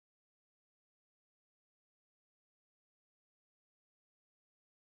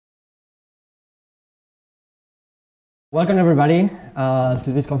Welcome everybody to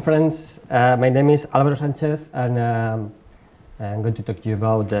this conference. My name is Alvaro Sanchez, and I'm going to talk to you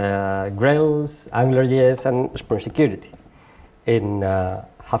about Grails, AngularJS, and Spring Security in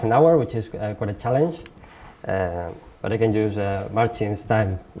half an hour, which is quite a challenge. But I can use Marcin's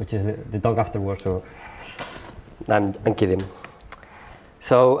time, which is the talk afterwards. So I'm kidding.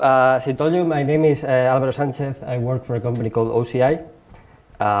 So as I told you, my name is Alvaro Sanchez. I work for a company called OCI.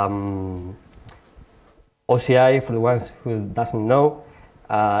 OCI, for the ones who doesn't know,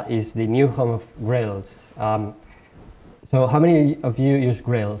 is the new home of Grails. So how many of you use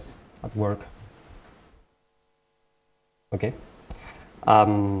Grails at work? Okay,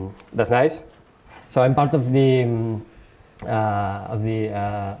 that's nice. So I'm part of the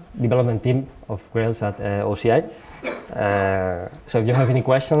development team of Grails at OCI. So if you have any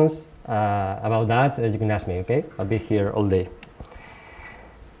questions about that, you can ask me. Okay, I'll be here all day.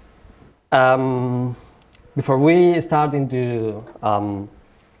 Before we start into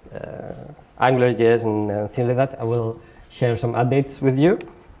AngularJS and things like that, I will share some updates with you.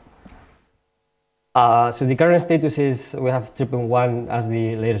 So the current status is we have 3.1 as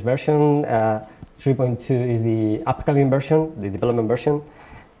the latest version. 3.2 is the upcoming version, the development version.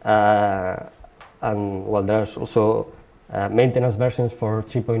 And well, there's also maintenance versions for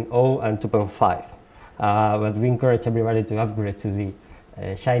 3.0 and 2.5. But we encourage everybody to upgrade to the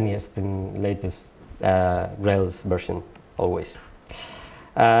shiniest and latest Grails version, always.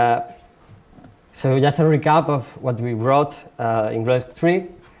 So just a recap of what we wrote in Grails 3.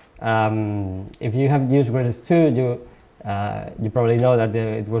 If you have used Grails 2, you probably know that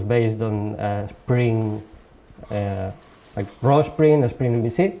it was based on Spring, like raw Spring and Spring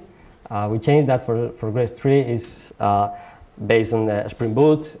MVC. We changed that for Grails 3. Is based on Spring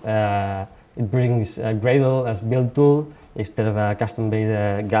Boot. It brings Gradle as build tool instead of a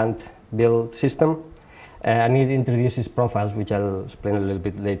custom-based Gantt build system. And it introduces profiles, which I'll explain a little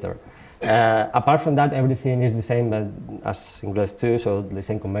bit later. Apart from that, everything is the same as in Grails 2, so the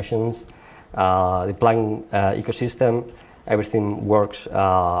same conventions, the plugin ecosystem, everything works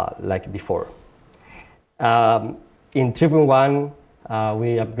like before. In 3.1,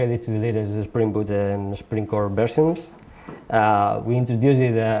 we upgraded to the latest Spring Boot and Spring Core versions. We introduced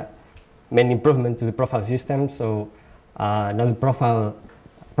the main improvement to the profile system, so now the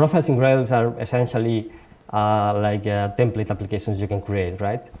profiles in Grails are essentially like template applications you can create,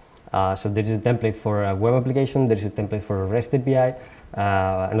 right? So there is a template for a web application, there is a template for a REST API,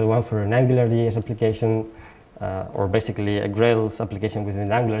 another one for an AngularJS application, or basically a Grails application with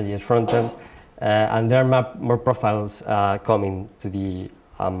an AngularJS frontend, and there are more profiles coming to the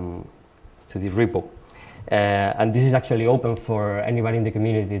repo. And this is actually open for anybody in the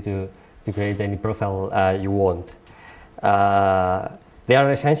community to create any profile you want. They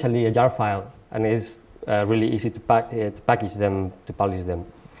are essentially a jar file, and it's really easy to package them, to publish them.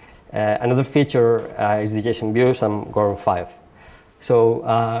 Another feature is the JSON views and GORM 5. So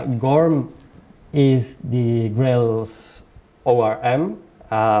GORM is the Grails ORM,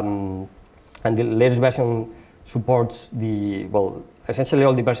 and the latest version supports essentially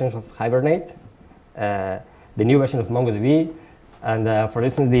all the versions of Hibernate, the new version of MongoDB, and for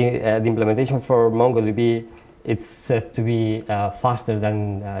instance, the implementation for MongoDB, it's set to be faster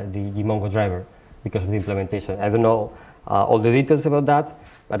than the Mongo driver because of the implementation. I don't know all the details about that,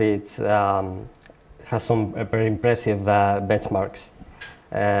 but it has some very impressive benchmarks.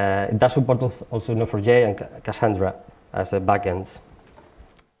 It does support also Neo4j and Cassandra as backends.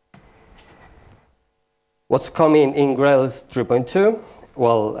 What's coming in Grails 3.2?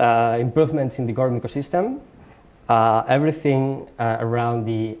 Well, improvements in the GORM ecosystem. Everything around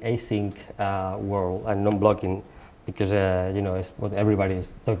the async world and non-blocking, because you know, it's what everybody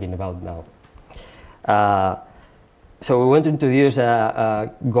is talking about now. So we want to introduce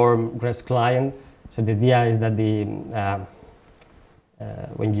a GORM REST client. So the idea is that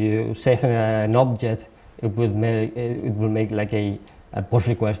when you save an object, it will make like a push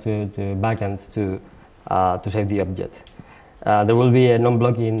request to backend to save the object. There will be a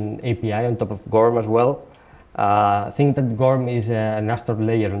non-blocking API on top of GORM as well. Think that GORM is an asterisk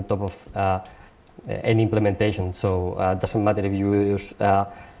layer on top of any implementation, so it doesn't matter if you use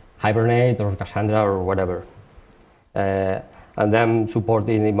Hibernate or Cassandra or whatever. And then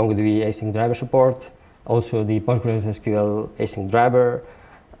supporting the MongoDB async driver support, also the PostgreSQL async driver.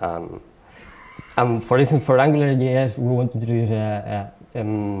 And for instance, for AngularJS, we want to introduce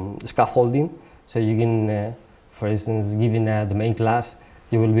scaffolding, so you can, for instance, given a domain class,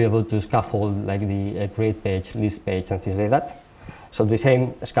 you will be able to scaffold like the create page, list page, and things like that. So the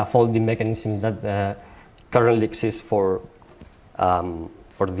same scaffolding mechanism that currently exists for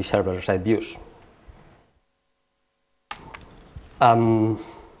the server-side views.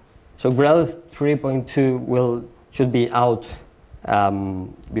 So Grails 3.2 should be out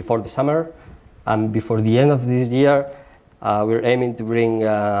before the summer, and before the end of this year, we're aiming to bring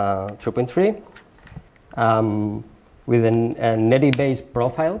 3.3 with a Netty-based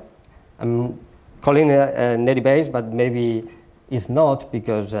profile. I'm calling it a Netty-based, but maybe it's not,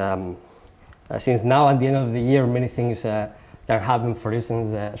 because since now at the end of the year, many things can happen. For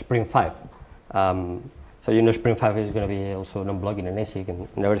instance, Spring 5. So you know, Spring 5 is going to be also non-blocking and ASIC and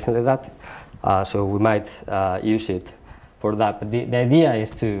everything like that. So we might use it for that. But the idea is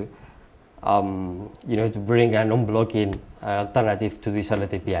to, to bring a non-blocking alternative to this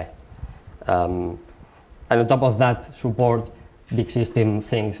REST API. And on top of that, support the existing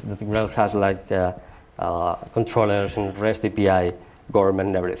things that Grails has, like controllers and REST API, government,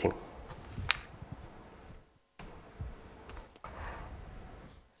 and everything.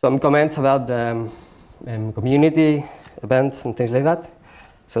 Some comments about the community events and things like that.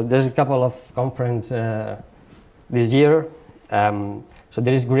 So there's a couple of conferences this year. So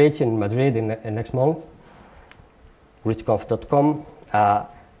there is Grails in Madrid in next month, gritsconf.com.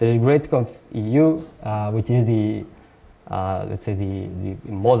 There is GreatConf EU, which is the let's say the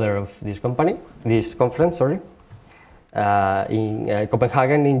mother of this conference, sorry, in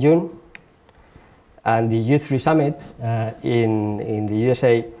Copenhagen in June, and the U3 Summit in the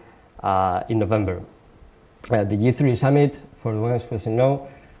USA in November. The U3 Summit, for the ones who doesn't know,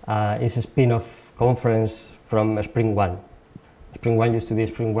 is a spin-off conference from Spring 1. Spring 1 used to be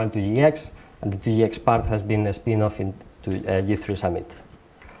Spring 1 to GX, and the 2GX part has been a spin-off into U3 Summit.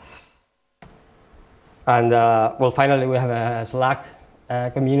 And well, finally, we have a Slack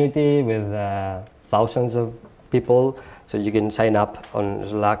community with thousands of people, so you can sign up on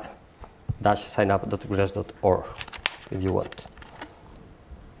Slack-signup.grails.org if you want.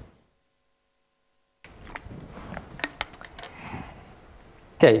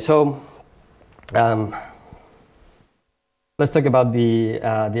 Okay, so let's talk about the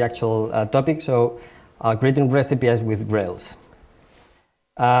actual topic. So creating REST APIs with Grails.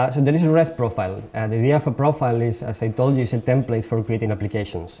 So there is a REST profile. The idea of a profile is, as I told you, is a template for creating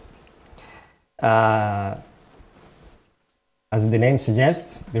applications. As the name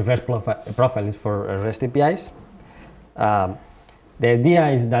suggests, the REST profile is for REST APIs. The idea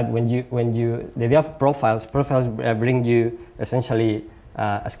is that the idea of profiles bring you essentially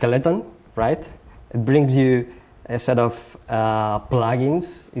a skeleton, right? It brings you a set of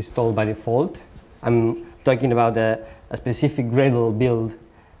plugins installed by default. I'm talking about a specific Gradle build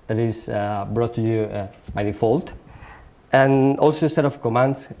that is brought to you by default, and also a set of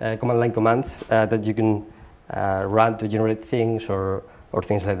commands, command line commands that you can run to generate things or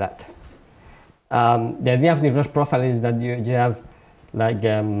things like that. The idea of the REST profile is that you have like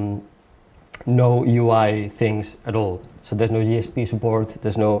no UI things at all. So there's no GSP support,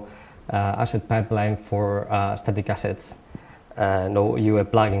 there's no asset pipeline for static assets, no UI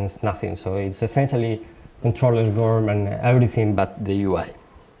plugins, nothing. So it's essentially controllers, GORM, and everything but the UI.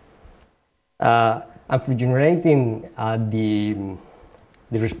 And for generating the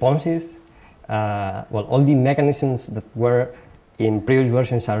responses, well, all the mechanisms that were in previous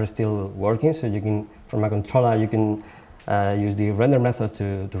versions are still working. So you can, from a controller, you can use the render method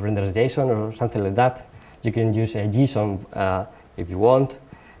to render JSON or something like that. You can use a JSON if you want.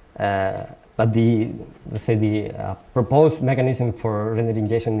 But let's say the proposed mechanism for rendering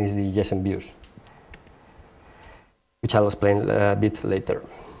JSON is the JSON views, which I'll explain a bit later.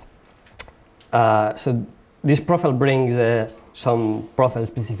 So this profile brings some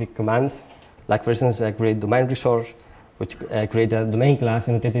profile-specific commands, like for instance, create domain resource, which create a domain class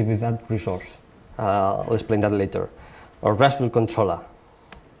annotated with that resource. I'll explain that later. Or RESTful controller.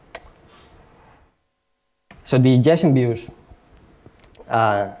 So the JSON views,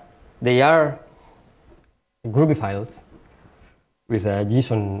 they are Groovy files with a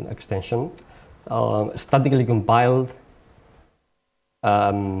JSON extension, statically compiled,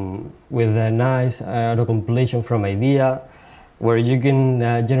 with a nice auto-completion from IDEA, where you can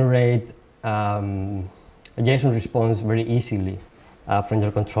generate a JSON response very easily from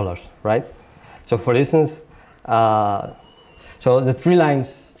your controllers, right? So for instance, so the 3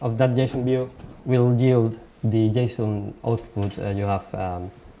 lines of that JSON view will yield the JSON output you have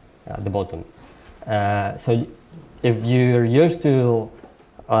at the bottom. So if you're used to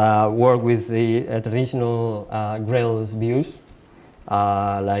work with the traditional Grails views,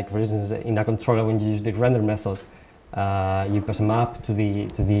 like for instance in a controller, when you use the render method, you pass a map to the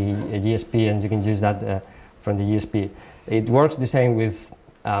GSP, and you can use that from the GSP. It works the same with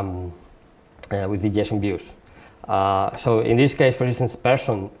the JSON views. So in this case, for instance,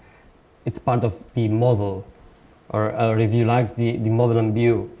 person, it's part of the model or if you like the model and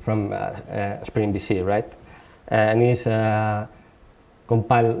view from Spring MVC, right? And it's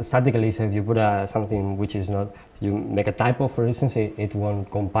compiled statically, so if you put something which is not, you make a typo, for instance, it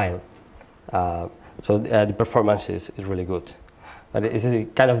won't compile. So the performance is really good. But it's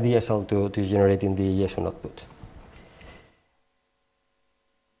kind of DSL to generating the JSON output.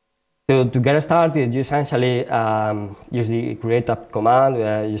 To get started, you essentially use the create app command.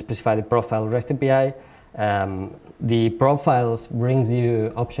 You specify the profile REST API. The profiles brings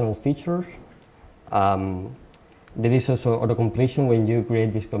you optional features. There is also auto-completion when you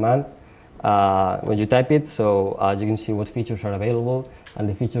create this command, when you type it, so you can see what features are available, and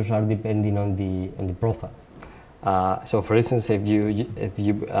the features are depending on the profile. So for instance, if you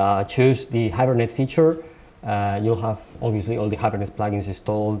choose the Hibernate feature, you'll have obviously all the Hibernate plugins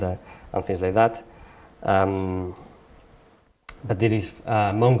installed and things like that. But there is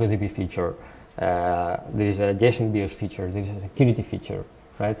a MongoDB feature, there is a JSON views feature, there is a security feature,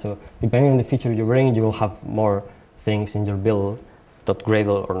 right? So depending on the feature you bring, you will have more things in your build,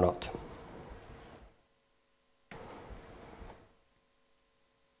 .gradle or not.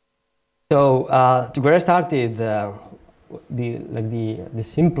 So to get started, the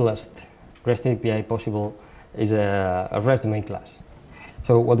simplest REST API possible is a REST domain class.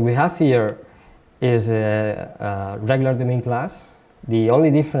 So what we have here is a regular domain class. The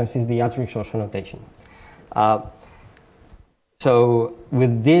only difference is the at-resource annotation. So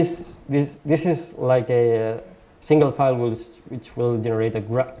with this is like a single file which will generate a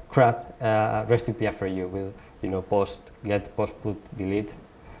CRUD REST API for you with post, get, post, put, delete,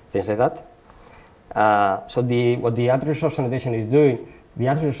 things like that. So what the at-resource annotation is doing, the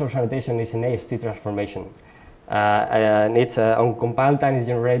at-resource annotation is an AST transformation. And it's on compile time is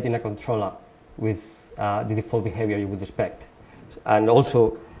generating a controller with the default behavior you would expect. And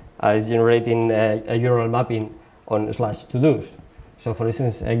also it's generating a URL mapping on /todos. So for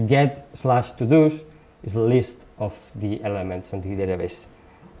instance, a get /todos is a list of the elements on the database.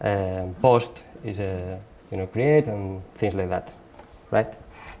 Post is create and things like that, right?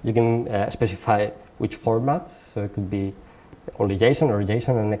 You can specify which formats, so it could be only JSON or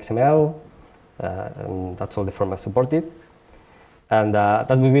JSON and XML, and that's all the formats supported. And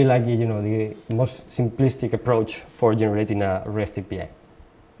that would be like the most simplistic approach for generating a REST API.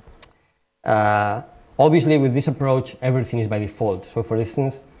 Obviously, with this approach, everything is by default. So, for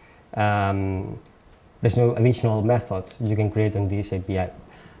instance, there's no additional methods you can create on this API.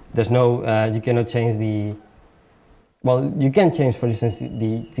 There's no, you cannot change well, you can change, for instance,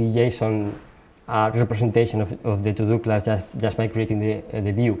 the JSON representation of the to-do class just by creating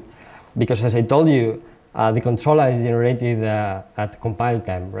the view. Because as I told you, the controller is generated at compile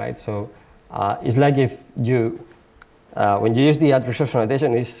time, right? So it's like if you, when you use the at-resource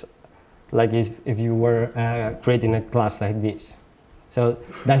annotation, it's like if you were creating a class like this. So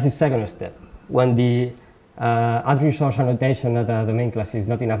that's the second step. When the at-resource annotation at the domain class is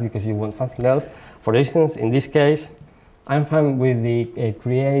not enough because you want something else, for instance, in this case, I'm fine with the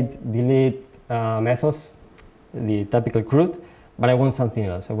create, delete methods, the typical CRUD, but I want something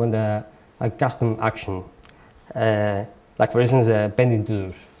else. I want a custom action, like for instance, pending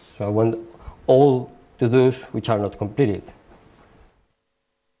to-dos. So I want all to-dos which are not completed.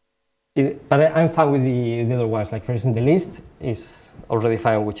 But I'm fine with the other ones, like for instance, the list is already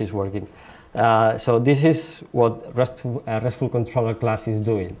fine, which is working. So this is what RESTful controller class is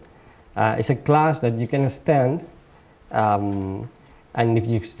doing. It's a class that you can extend, and if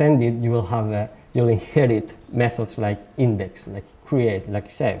you extend it, you will have you'll inherit methods like index, like create, like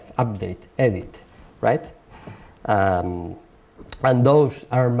save, update, edit, right? And those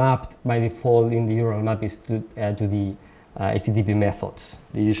are mapped by default in the URL mappings to the HTTP methods,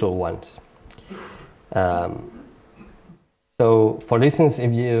 the usual ones. So for instance,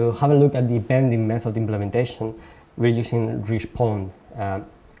 if you have a look at the pending method implementation, we're using respond,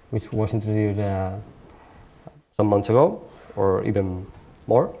 which was introduced some months ago, or even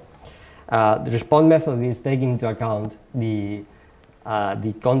more. The respond method is taking into account the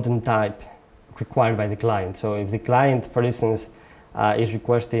content type required by the client. So if the client, for instance, is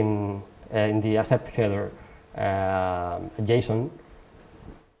requesting in the accept header JSON,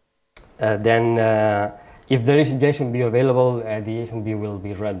 then if there is a JSON view available, the JSON view will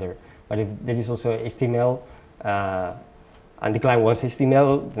be rendered. But if there is also HTML and the client wants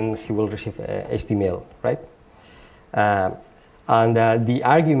HTML, then he will receive HTML, right? And the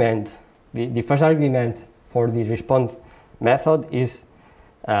argument, the first argument for the respond method is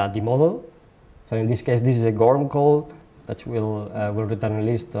the model. So in this case, this is a GORM call that will return a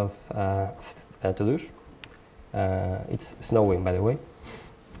list of to-dos. It's snowing, by the way,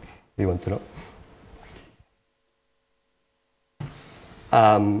 if you want to know.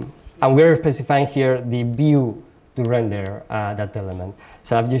 And we're specifying here the view to render that element.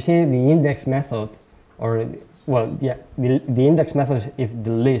 So if you see the index method, or well, yeah, the index method is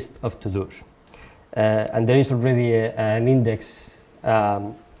the list of to-dos. And there is already an index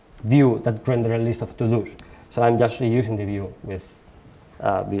view that renders a list of to-dos. So I'm just reusing the view with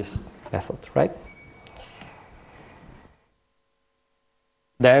this method, right?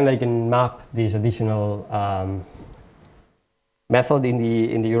 Then I can map this additional method in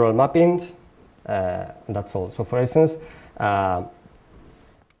the URL mappings, and that's all. So for instance,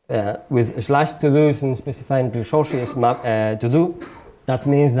 with slash to-dos and specifying resources map to-do, that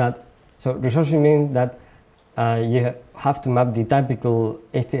means that, so resources mean that you have to map the typical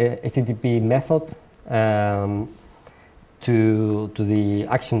HTTP method to the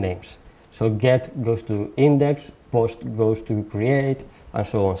action names. So get goes to index, post goes to create, and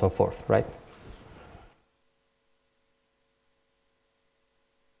so on and so forth, right?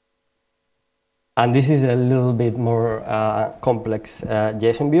 And this is a little bit more complex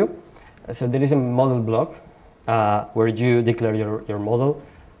JSON view. So there is a model block where you declare your model,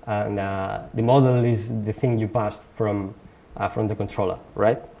 and the model is the thing you passed from the controller,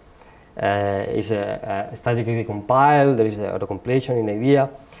 right? It's statically compiled, there is auto-completion in IDEA,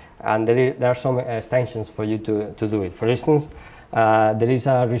 and there are some extensions for you to do it. For instance, there is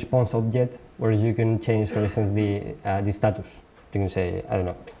a response object where you can change, for instance, the status. You can say, I don't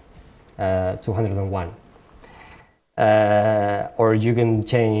know, 201. Or you can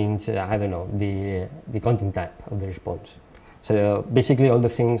change, I don't know, the content type of the response. So basically all the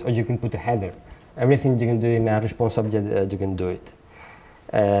things, or you can put a header. Everything you can do in a response object, you can do it.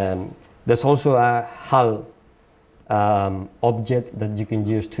 There's also a HAL object that you can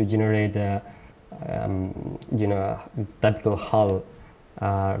use to generate you know, a typical HAL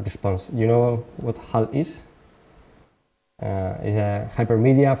response. You know what HAL is? It's a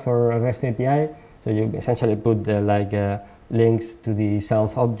hypermedia for a REST API. So you essentially put links to the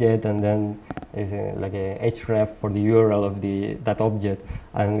self object, and then there's like a href for the URL of that object.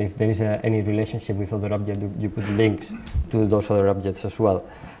 And if there is any relationship with other objects, you put links to those other objects as well.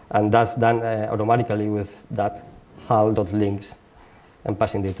 And that's done automatically with that HAL.links and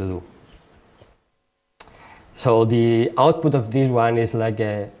passing the to-do. So the output of this one is like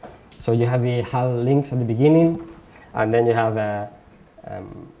so you have the HAL links at the beginning, and then you have a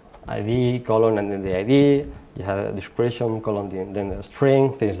ID, colon, and then the ID. You have a description, colon, then a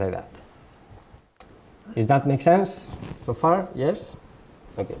string, things like that. Does that make sense so far? Yes?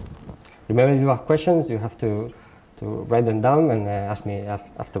 Okay. Remember, if you have questions, you have to write them down and ask me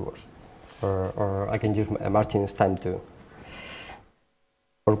afterwards. Or I can use Martin's time for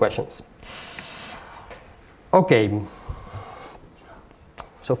questions. Okay.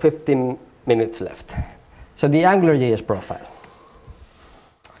 So 15 minutes left. So the AngularJS profile.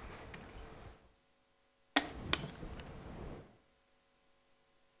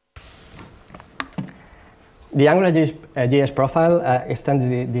 The AngularJS profile extends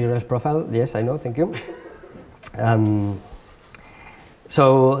the REST profile. Yes, I know, thank you.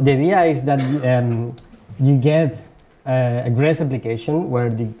 So the idea is that you get a Grails application where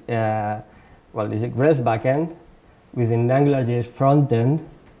it's a Grails backend with an AngularJS frontend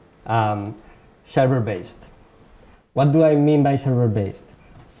server-based. What do I mean by server-based?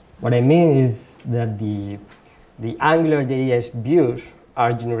 What I mean is that the AngularJS views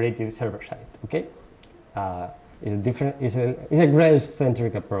are generated server-side. Okay. It's a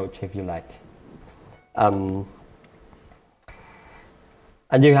Grails-centric approach, if you like. And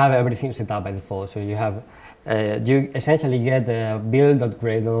you have everything set up by default. So you have, you essentially get a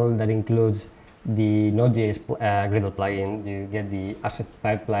build.gradle that includes the Node.js Gradle plugin. You get the asset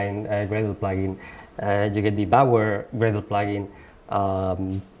pipeline Gradle plugin. You get the Bower Gradle plugin.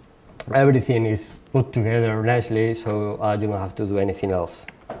 Everything is put together nicely, so you don't have to do anything else.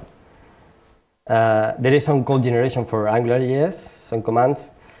 There is some code generation for AngularJS, some commands,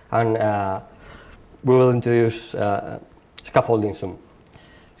 and we will introduce scaffolding soon.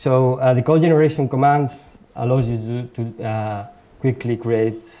 So the code generation commands allows you to quickly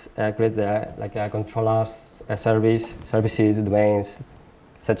create controllers, services, domains,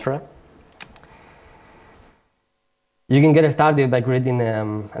 etc. You can get started by creating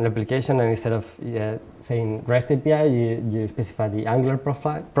an application, and instead of saying REST API, you specify the Angular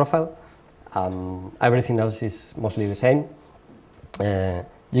profile. Everything else is mostly the same.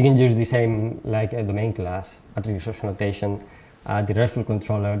 You can use the same like a domain class, attribute source notation, the RESTful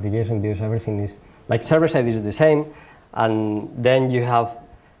controller, the JSON views, everything is like server-side is the same. And then you have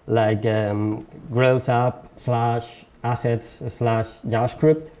like Grails app / assets /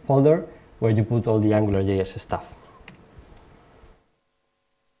 JavaScript folder where you put all the AngularJS stuff.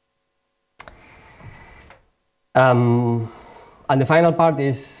 And the final part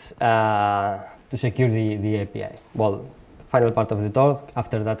is to secure the API. Well, final part of the talk.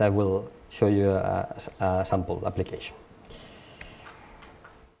 After that, I will show you a sample application.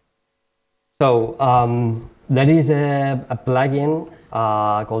 So there is a plugin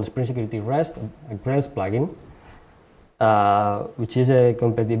called Spring Security REST, a Grails plugin, which is a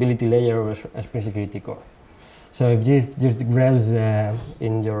compatibility layer of Spring Security Core. So if you've used Grails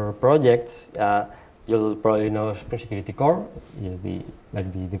in your projects, you'll probably know Spring Security Core is the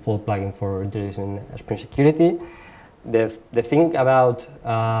default plugin for introducing Spring Security. The thing about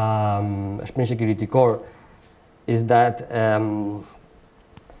Spring Security Core is that,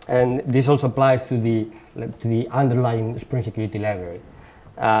 and this also applies to the underlying Spring Security library.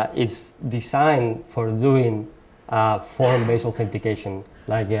 It's designed for doing form-based authentication,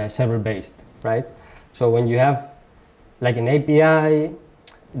 like server-based, right? So when you have like an API,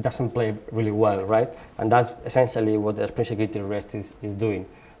 it doesn't play really well, right? And that's essentially what the Spring Security REST is doing.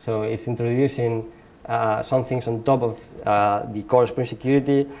 So it's introducing some things on top of the core Spring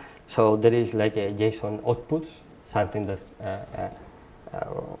Security. So there is like a JSON outputs, something that's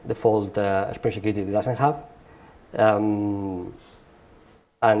default Spring Security doesn't have.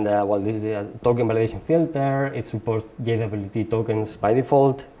 Well, this is a token validation filter. It supports JWT tokens by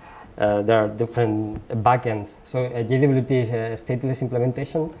default. There are different backends. So JWT is a stateless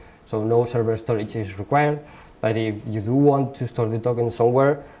implementation, so no server storage is required. But if you do want to store the token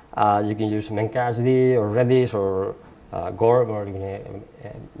somewhere, you can use memcached or Redis or Gorm or even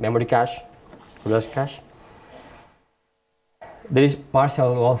memory cache, flash cache. There is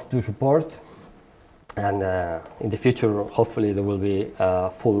partial auth2 support, and in the future, hopefully, there will be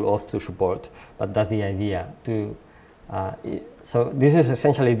full auth2 support. But that's the idea. So this is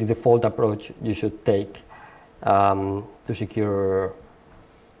essentially the default approach you should take to secure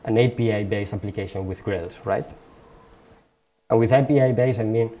an API-based application with Grails, right? And with API-based, I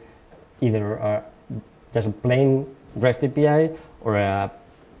mean either just a plain REST API or a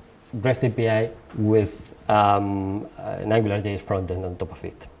REST API with an AngularJS frontend on top of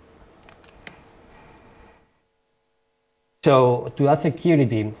it. So to add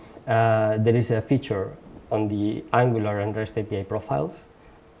security, there is a feature on the Angular and REST API profiles,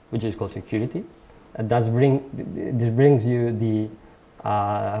 which is called security. And this brings you the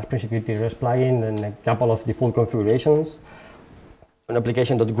Spring Security REST plugin and a couple of default configurations, an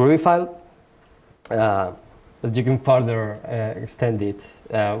application.groovy file, but you can further extend it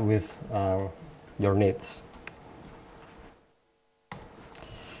with your needs.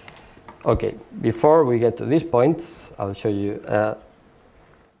 Okay, before we get to this point, I'll show you a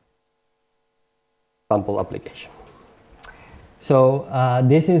sample application. So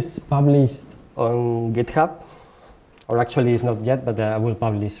this is published on GitHub, or actually it's not yet, but I will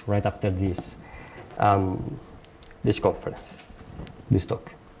publish right after this this conference, this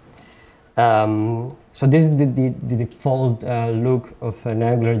talk. So this is the default look of an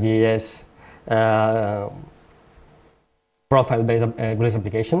AngularJS profile-based Grails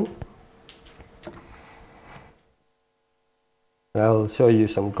application. I'll show you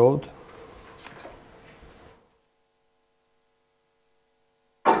some code.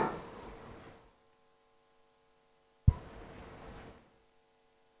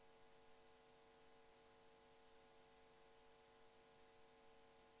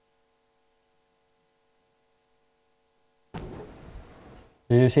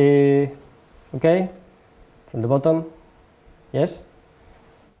 Do you see okay from the bottom? Yes?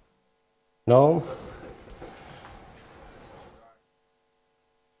 No?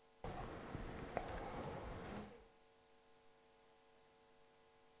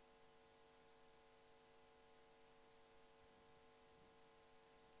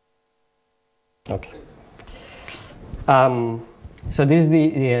 Okay. So this is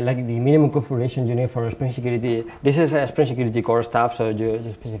the minimum configuration you need for Spring Security. This is a Spring Security core stuff. So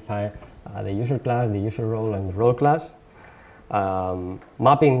you specify the user class, the user role, and the role class.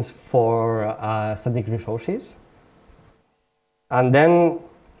 Mappings for static resources. And then,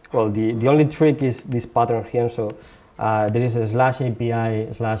 well, the only trick is this pattern here. So there is a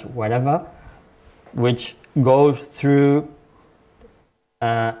 /API/whatever, which goes through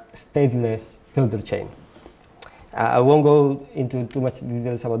a stateless filter chain. I won't go into too much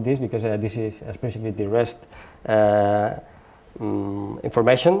details about this because this is a Spring Security REST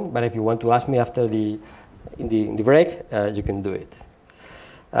information. But if you want to ask me after in the break, you can do it.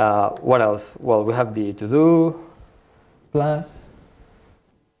 What else? Well, we have the to-do class.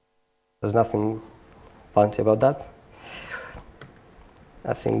 There's nothing fancy about that.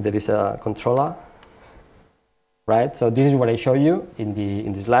 I think there is a controller, right? So this is what I show you in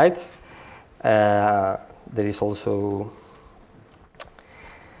the slides. there is also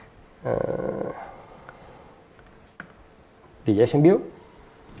the JSON view.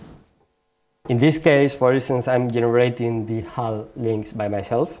 In this case, for instance, I'm generating the HAL links by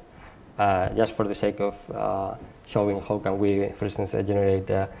myself, just for the sake of showing how can we, for instance, generate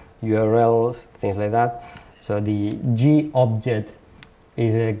URLs, things like that. So the G object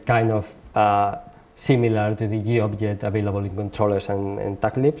is a kind of similar to the G object available in controllers and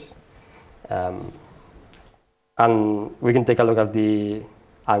tag libs. And we can take a look at the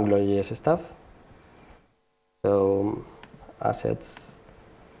AngularJS stuff. So assets,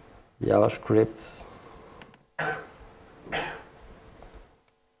 JavaScript.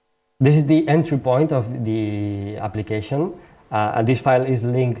 This is the entry point of the application, and this file is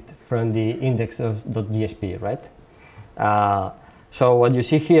linked from the index.jsp, right? So what you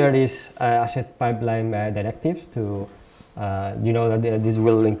see here is asset pipeline directives to, you know that this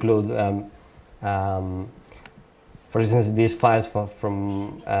will include, for instance, these files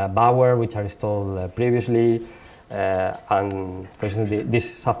from Bower, which are installed previously, and for instance,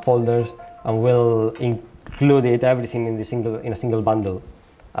 these subfolders, and will include everything in a single bundle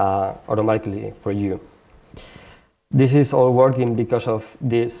automatically for you. This is all working because of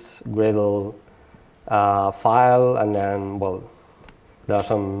this Gradle file, and then, well, there are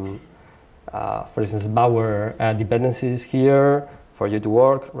some, for instance, Bower dependencies here for you to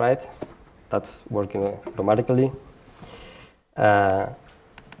work, right? That's working automatically. And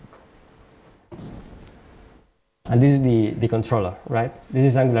this is the controller, right? This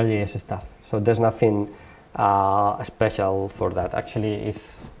is AngularJS stuff. So there's nothing special for that. Actually,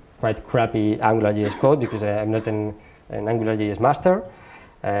 it's quite crappy AngularJS code because I'm not an AngularJS master,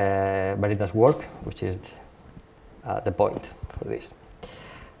 but it does work, which is the point for this.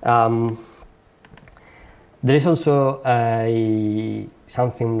 There is also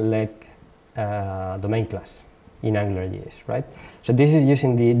something like domain class in AngularJS, right? So this is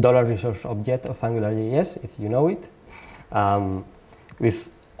using the $resource object of AngularJS, if you know it, with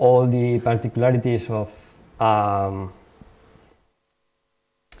all the particularities of,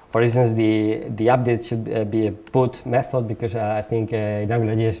 for instance, the update should be a put method, because I think in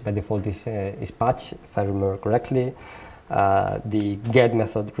AngularJS by default is patch, if I remember correctly. The get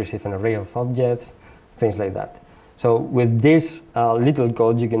method receives an array of objects, things like that. So with this little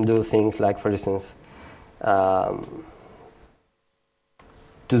code, you can do things like, for instance,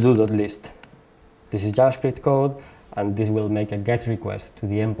 to-do.list. This is JavaScript code, and this will make a GET request to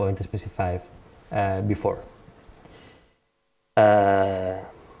the endpoint specified before. And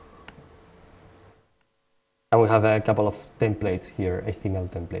we have a couple of templates here, HTML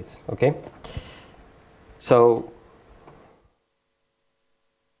templates, okay? So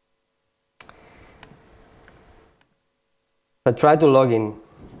if I try to log in,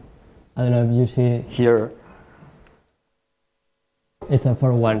 I don't know if you see here, it's a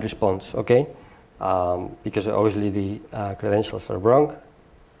for one response, okay? Because obviously the credentials are wrong.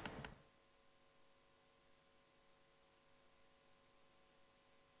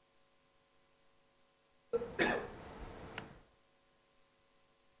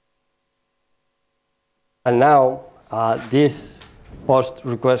 And now this post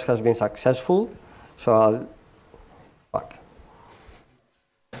request has been successful, so I'll, fuck,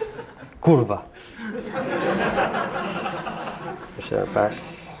 curva. Share pass.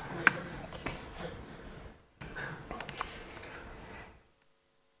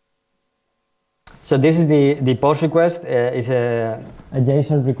 So this is the post request. It's a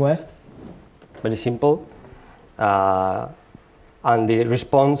JSON request, very simple, and the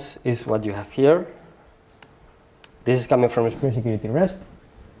response is what you have here. This is coming from Spring Security REST.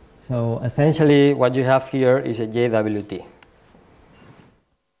 So essentially, what you have here is a JWT.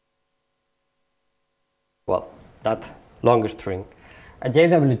 Well, that long string. A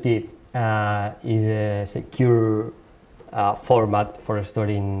JWT is a secure format for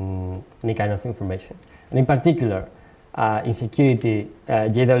storing any kind of information. And in particular, in security,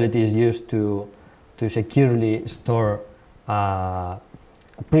 JWT is used to securely store a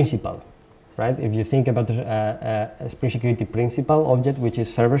principal, right? If you think about a Spring Security principal object, which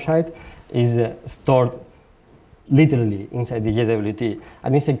is server-side, is stored literally inside the JWT,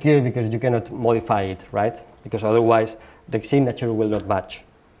 and it's secure because you cannot modify it, right? Because otherwise the signature will not match.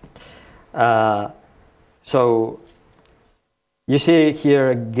 So you see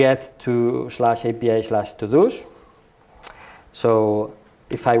here get to /API/todos. So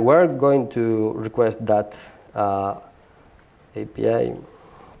if I were going to request that API,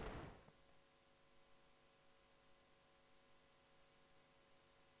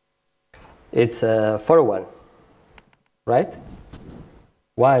 it's 401, right?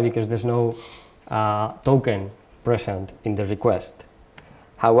 Why? Because there's no token present in the request.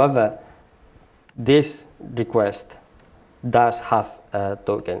 However, this request does have a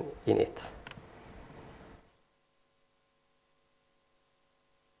token in it.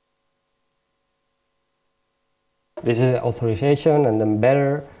 This is authorization, and then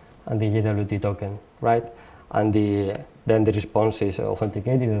better, and the JWT token, right? And then the response is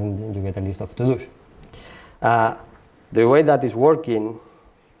authenticated, and you get a list of to-dos. The way that is working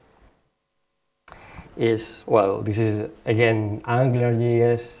is, well, this is again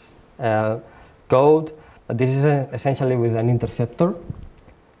AngularJS code, but this is essentially with an interceptor.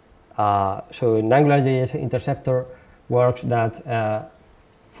 So in AngularJS, interceptor works that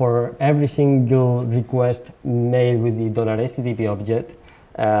for every single request made with the $HTTP object,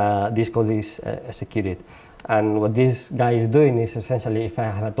 this code is executed. And what this guy is doing is essentially, if I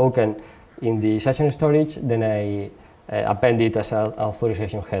have a token in the session storage, then I append it as an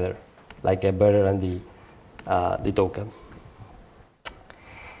authorization header, like a bearer and the token.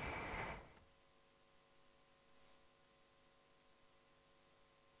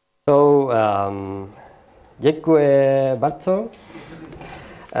 So, dziękuję bardzo.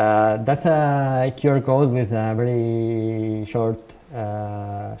 That's a QR code with a very short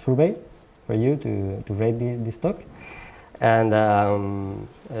survey for you to rate this talk. And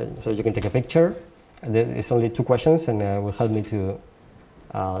so you can take a picture. It's only 2 questions, and will help me to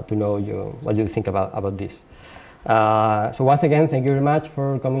know what you think about this. So once again, thank you very much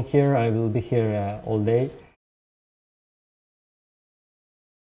for coming here. I will be here all day.